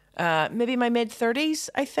maybe my mid-30s,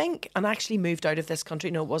 I think, and actually moved out of this country.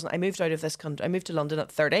 No, it wasn't. I moved out of this country. I moved to London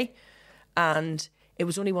at 30, and it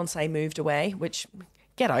was only once I moved away, which...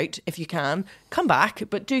 Get out if you can, come back,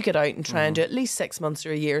 but do get out and try and do at least 6 months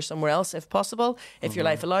or a year somewhere else if possible, if your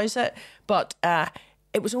life allows it. But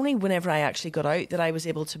it was only whenever I actually got out that I was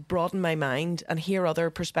able to broaden my mind and hear other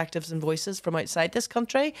perspectives and voices from outside this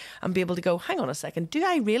country, and be able to go, hang on a second, do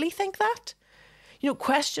I really think that?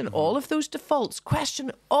 Question all of those defaults,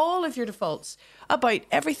 question all of your defaults about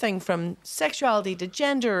everything from sexuality to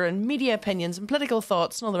gender and media opinions and political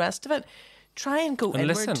thoughts and all the rest of it. Try and go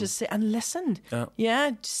inward to say and listen.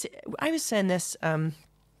 Yeah, I was saying this. Right,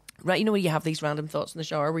 when you have these random thoughts in the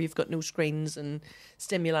shower where you've got no screens and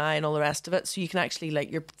stimuli and all the rest of it, so you can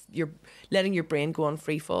actually you're letting your brain go on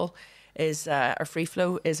free fall or free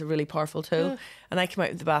flow is a really powerful tool. Yeah. And I came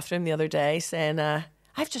out of the bathroom the other day saying,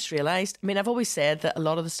 I've just realised. I mean, I've always said that a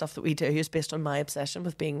lot of the stuff that we do is based on my obsession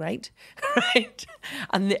with being right, right.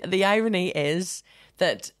 And the irony is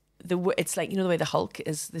that. It's like, the way the Hulk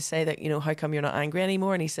is, they say that, how come you're not angry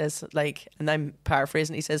anymore? And he says, and I'm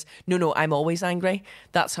paraphrasing, he says, no, I'm always angry.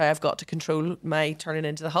 That's how I've got to control my turning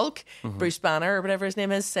into the Hulk. Bruce Banner, or whatever his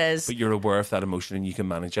name is, says... But you're aware of that emotion and you can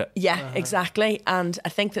manage it. Yeah, exactly. And I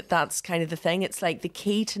think that's kind of the thing. It's like the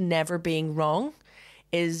key to never being wrong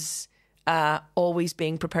is... always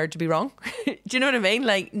being prepared to be wrong. Do you know what I mean?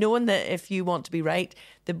 Like, knowing that if you want to be right,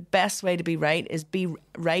 the best way to be right is be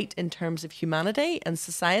right in terms of humanity and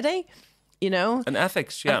society, and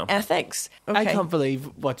ethics. Yeah, and ethics. Okay. I can't believe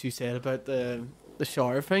what you said about the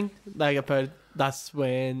shower thing. Like, about that's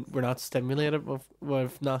when we're not stimulated.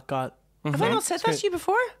 We've not got. Have I not said that to you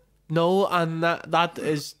before? No, and that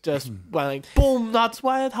is just boom. That's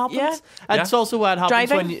why it happens. Yeah. It's also why it happens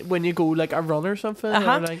Driving. when you go like a run or something.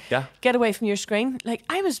 Or Get away from your screen. Like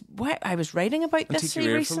I was writing about this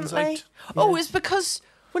recently. It's because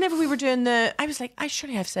whenever we were doing I was like, I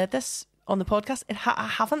surely have said this on the podcast. I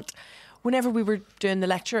haven't. Whenever we were doing the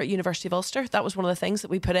lecture at University of Ulster, that was one of the things that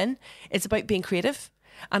we put in. It's about being creative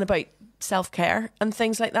and about self-care and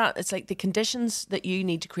things like that. It's like the conditions that you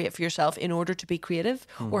need to create for yourself in order to be creative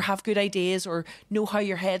or have good ideas or know how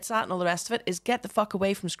your head's at and all the rest of it is get the fuck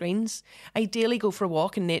away from screens. Ideally go for a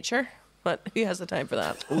walk in nature. But who has the time for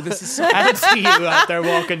that? Oh, this is so... I see you out there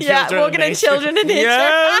walking children in children in nature.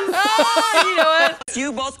 Yes. You know what?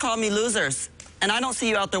 You both call me losers. And I don't see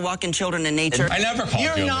you out there walking children in nature. I never called you a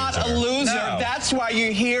loser. You're not a loser. No. That's why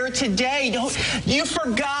you're here today. You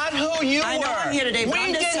forgot who you were. I know I'm here today, but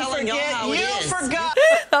I'm just telling y'all how it is. You forgot.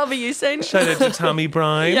 That'll be you saying. Shout out to Tammy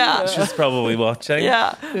Bryan. Yeah. She's probably watching.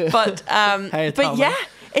 Yeah. But Hey, but yeah.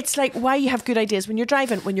 It's like why you have good ideas when you're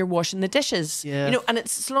driving, when you're washing the dishes, yeah. And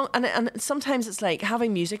it's long, and sometimes it's like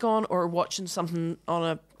having music on or watching something on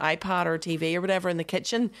an iPad or TV or whatever in the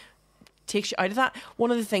kitchen takes you out of that.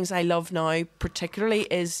 One of the things I love now particularly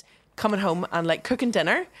is coming home and like cooking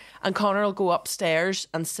dinner, and Connor will go upstairs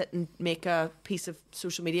and sit and make a piece of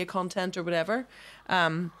social media content or whatever.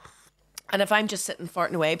 And if I'm just sitting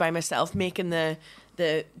farting away by myself making the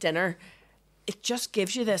dinner, it just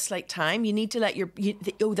gives you this like time. You need to let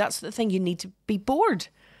that's the thing. You need to be bored.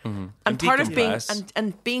 And part of being decompress.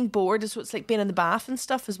 and being bored is what's like being in the bath and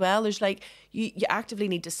stuff as well. There's like you actively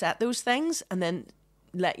need to set those things and then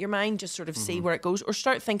let your mind just sort of see where it goes, or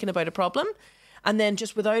start thinking about a problem, and then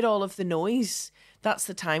just without all of the noise, that's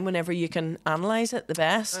the time whenever you can analyse it the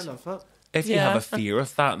best. I love that. If you Yeah. have a fear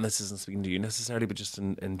of that, and this isn't speaking to you necessarily, but just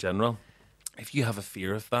in general, if you have a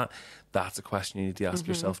fear of that, that's a question you need to ask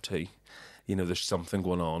yourself too. You know, there's something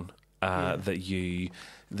going on that you,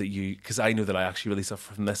 because I know that I actually really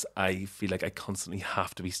suffer from this. I feel like I constantly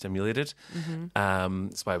have to be stimulated.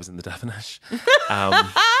 That's why I was in the Devenish.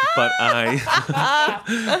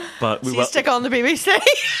 But we So you stick on the BBC.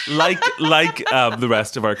 like the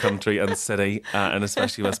rest of our country and city, and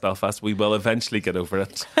especially West Belfast, we will eventually get over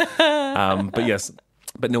it. But yes,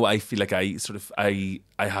 but no, I feel like I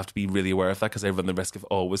have to be really aware of that, because I run the risk of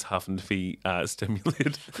always having to be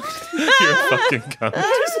stimulated. You're a fucking cunt.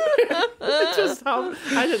 It just happened.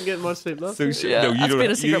 I didn't get much sleep last night. So Yeah, no, you that's don't.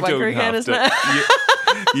 been a secret You don't wanker again, have isn't to.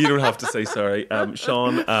 it? You don't have to say sorry.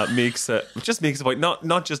 Seán makes a point,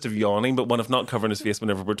 not just of yawning, but one of not covering his face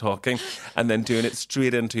whenever we're talking, and then doing it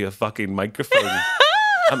straight into a fucking microphone.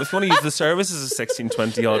 If you want to use the services of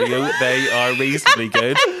 1620 audio, they are reasonably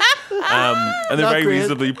good. And they're Not very great.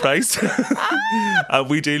 reasonably priced.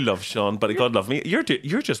 We do love Seán, but God love me, you're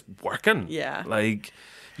just working. Yeah. Like,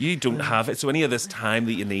 you don't have it. So any of this time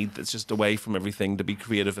that you need that's just away from everything to be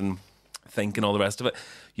creative and think and all the rest of it,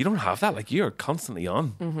 you don't have that. Like, you're constantly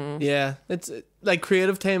on. Yeah, it's like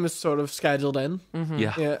creative time is sort of scheduled in.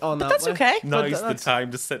 Yeah, on that. That's way. okay. Now's the that's- time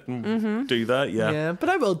to sit and do that. Yeah. Yeah, but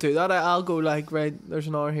I will do that. I'll go like, right, there's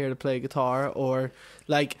an hour here to play guitar, or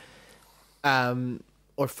like,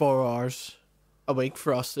 or 4 hours a week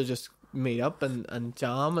for us to just meet up and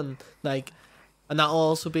jam, and like, and that'll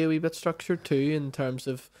also be a wee bit structured too in terms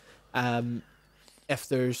of, if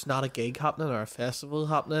there's not a gig happening or a festival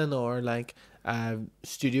happening or like a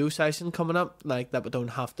studio session coming up, like that we don't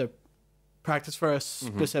have to practice for a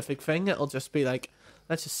specific thing. It'll just be like,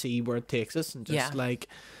 let's just see where it takes us and just like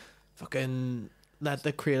fucking let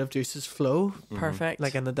the creative juices flow, Perfect.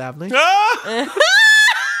 like in the Devenish.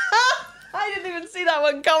 I didn't even see that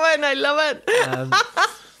one coming. I love it.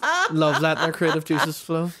 Love letting our creative juices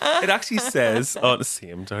flow. It actually says on the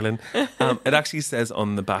same, darling. It actually says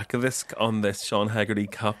on the back of this, on this Seán Haggerty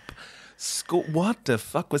cup, what the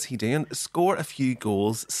fuck was he doing? Score a few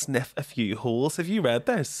goals, sniff a few holes. Have you read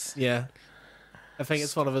this? Yeah, I think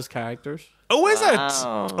it's one of his characters. Oh, is it?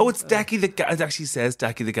 Oh, it's Decky it actually says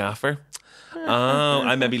Decky the Gaffer. Oh,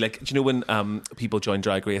 I maybe like, do you know when people join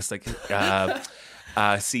Drag Race, like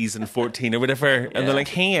season 14 or whatever, and they're like,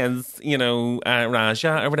 hands,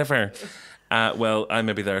 Raja or whatever. Well, I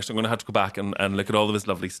may be there, so I'm going to have to go back and look at all of his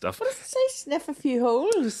lovely stuff. What does it say? Sniff a few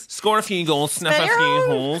holes. Score a few goals, sniff a Smell your few hole.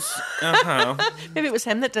 holes. Uh-huh. Maybe it was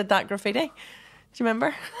him that did that graffiti. Do you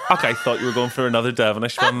remember? Okay, I thought you were going for another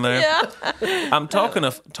Devenish one there. Yeah. I'm talking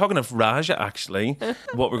of Raja, actually.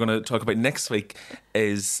 What we're going to talk about next week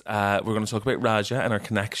is we're going to talk about Raja and our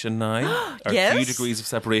connection now. Our Yes. few degrees of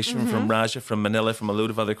separation from Raja, from Manila, from a load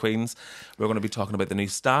of other queens. We're going to be talking about the new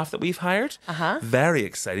staff that we've hired. Very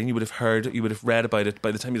exciting. You would have read about it.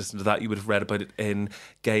 By the time you listen to that, you would have read about it in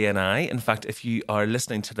Gay NI. In fact, if you are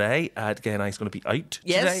listening today, Gay NI is going to be out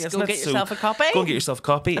Yes, today, isn't go it? get yourself a copy. Go and get yourself a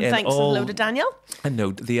copy. And in thanks all- and hello to Daniel. And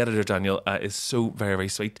no, the editor Daniel is so very, very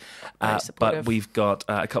sweet. Very But supportive. we've got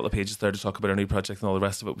a couple of pages there to talk about our new project and all the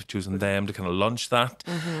rest of it. We've chosen them to kind of launch that.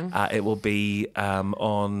 It will be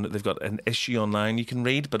they've got an issue online you can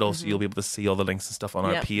read, but also you'll be able to see all the links and stuff on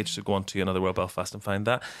our Yep. page. So go on to Another World Belfast and find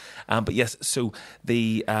that. But yes, so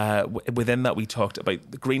the within that we talked about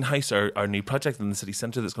the greenhouse, our new project in the city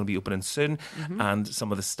centre that's going to be opening soon, and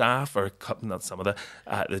some of the staff, or not some of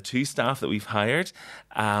the two staff that we've hired,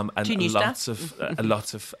 and Two new lots staff. of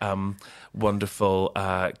lots of wonderful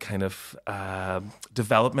kind of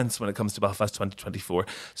developments when it comes to Belfast 2024.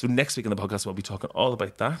 So next week on the podcast we'll be talking all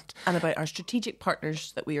about that. And about our strategic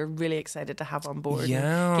partners that we are really excited to have on board. Yes.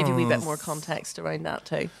 And give you a wee bit more context around that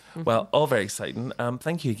too. Well, all very exciting.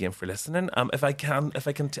 Thank you again for listening. If I can,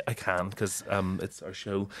 because it's our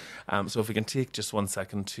show. So if we can take just 1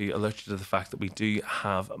 second to alert you to the fact that we do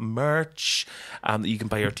have merch, that you can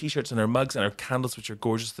buy our t-shirts and our mugs and our candles, which are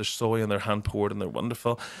gorgeous. They're soy and they're hand poured and they're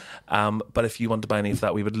wonderful. But if you want to buy any of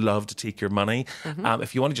that, we would love to take your money.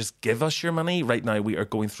 If you want to just give us your money, right now we are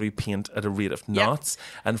going through paint at a rate of knots,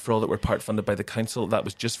 and for all that we're part funded by the council, that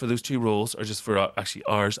was just for those two roles, or just for actually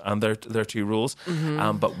ours and their two roles.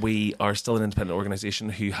 But we are still an independent organisation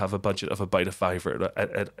who have a budget of about a fiver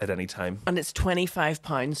at any time. And it's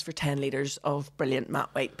 £25 for 10 litres of brilliant matte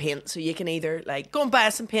white paint. So you can either like go and buy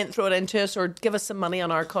us some paint, throw it into us, or give us some money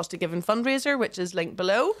on our cost of giving fundraiser, which is linked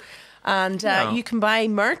below. And you can buy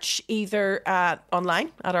merch either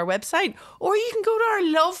online at our website, or you can go to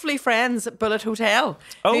our lovely friends at Bullet Hotel,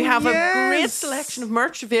 who have a great selection of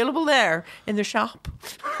merch available there in their shop.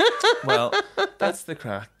 Well, that's the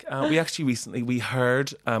crack. We actually recently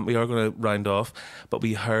heard, we are going to round off, but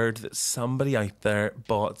we heard that somebody out there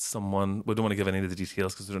bought someone, we don't want to give any of the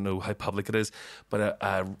details because we don't know how public it is, but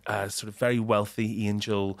a sort of very wealthy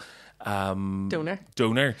angel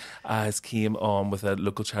donor has came on with a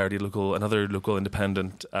local charity, another local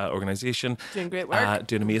independent organisation, doing great work,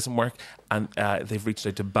 doing amazing work, and they've reached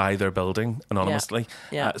out to buy their building anonymously.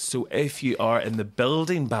 So if you are in the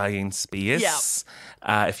building buying space,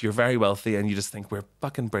 if you're very wealthy and you just think we're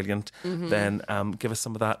fucking brilliant, then give us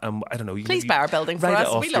some of that. I don't know. Please buy our building for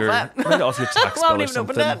us. We love that. Write it off your tax bill or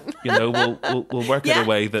something. You know, we'll work it a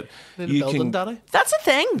way that you can. Daddy? That's a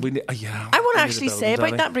thing. I want to actually say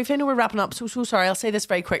about that briefly. I know we're wrapping up, so sorry. I'll say this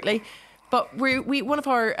very quickly. But we one of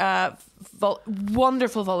our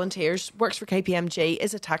wonderful volunteers works for KPMG,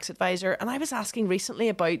 is a tax advisor, and I was asking recently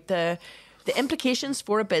about the implications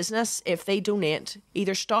for a business if they donate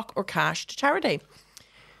either stock or cash to charity.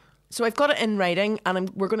 So I've got it in writing, and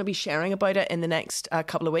we're going to be sharing about it in the next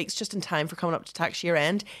couple of weeks, just in time for coming up to tax year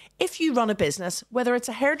end. If you run a business, whether it's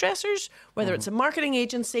a hairdresser's, whether it's a marketing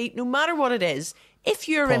agency, no matter what it is, if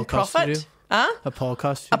you're in profit... A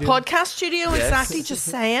podcast studio. A podcast studio, exactly, just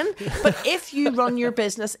saying. But if you run your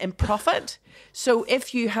business in profit, so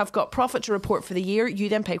if you have got profit to report for the year, you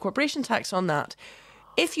then pay corporation tax on that.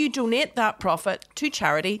 If you donate that profit to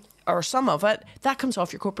charity, or some of it, that comes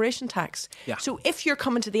off your corporation tax. Yeah. So if you're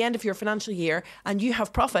coming to the end of your financial year and you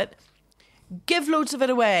have profit, give loads of it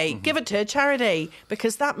away. Give it to a charity,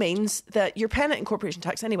 because that means that you're paying it in corporation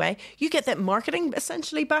tax anyway. You get that marketing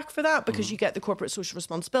essentially back for that, because you get the corporate social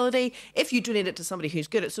responsibility. If you donate it to somebody who's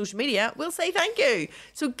good at social media, we'll say thank you.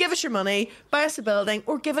 So give us your money, buy us a building,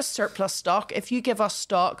 or give us surplus stock. If you give us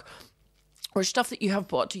stock or stuff that you have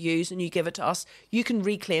bought to use and you give it to us, you can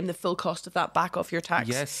reclaim the full cost of that back off your tax.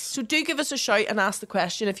 Yes. So do give us a shout and ask the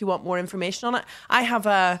question if you want more information on it. I have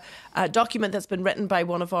a document that's been written by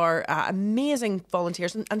one of our amazing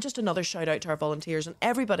volunteers, and just another shout out to our volunteers and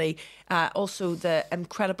everybody. Also the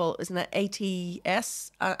incredible, isn't it,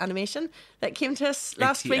 ATS animation that came to us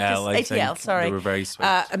last week. ATL, sorry. They were very sweet.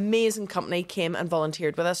 Amazing company came and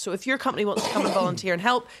volunteered with us. So if your company wants to come and volunteer and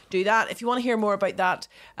help, do that. If you want to hear more about that,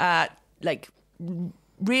 like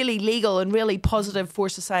really legal and really positive for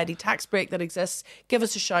society tax break that exists, give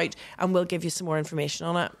us a shout and we'll give you some more information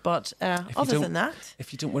on it. But other than that,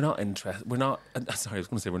 if you don't, we're not interested. We're not. Sorry, I was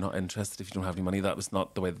going to say we're not interested if you don't have any money. That was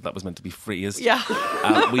not the way that was meant to be phrased. Yeah.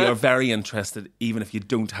 We are very interested, even if you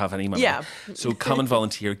don't have any money. Yeah. So come and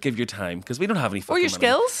volunteer. Give your time, because we don't have any fucking or your money.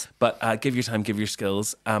 skills. But give your time, give your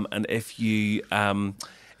skills. And if you.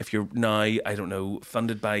 If you're now, I don't know,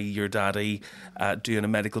 funded by your daddy, doing a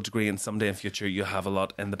medical degree, and someday in future you have a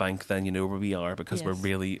lot in the bank, then you know where we are, because we're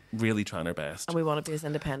really, really trying our best. And we want to be as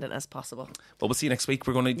independent as possible. Well, we'll see you next week.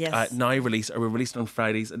 We're going to now release, or we're releasing on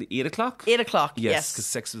Fridays at 8 o'clock? 8 o'clock, yes. Because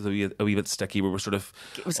 6 was a wee bit sticky, where we're sort of...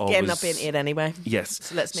 It was getting up being 8 anyway. Yes.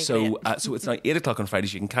 So let's make it 8. So it's now 8 o'clock on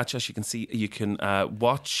Fridays. You can catch us, you can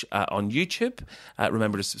watch on YouTube.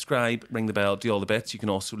 Remember to subscribe, ring the bell, do all the bits. You can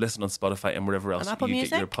also listen on Spotify and wherever else you get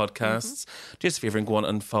your podcasts. Do us a favour and go on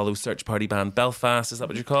and follow Search Party Band Belfast. Is that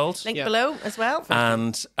what you're called? Link below as well.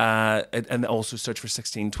 And also search for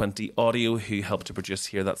 1620 Audio, who helped to produce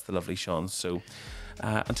here. That's the lovely Seán. So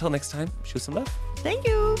until next time, show some love. Thank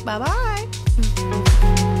you.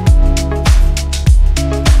 Bye-bye.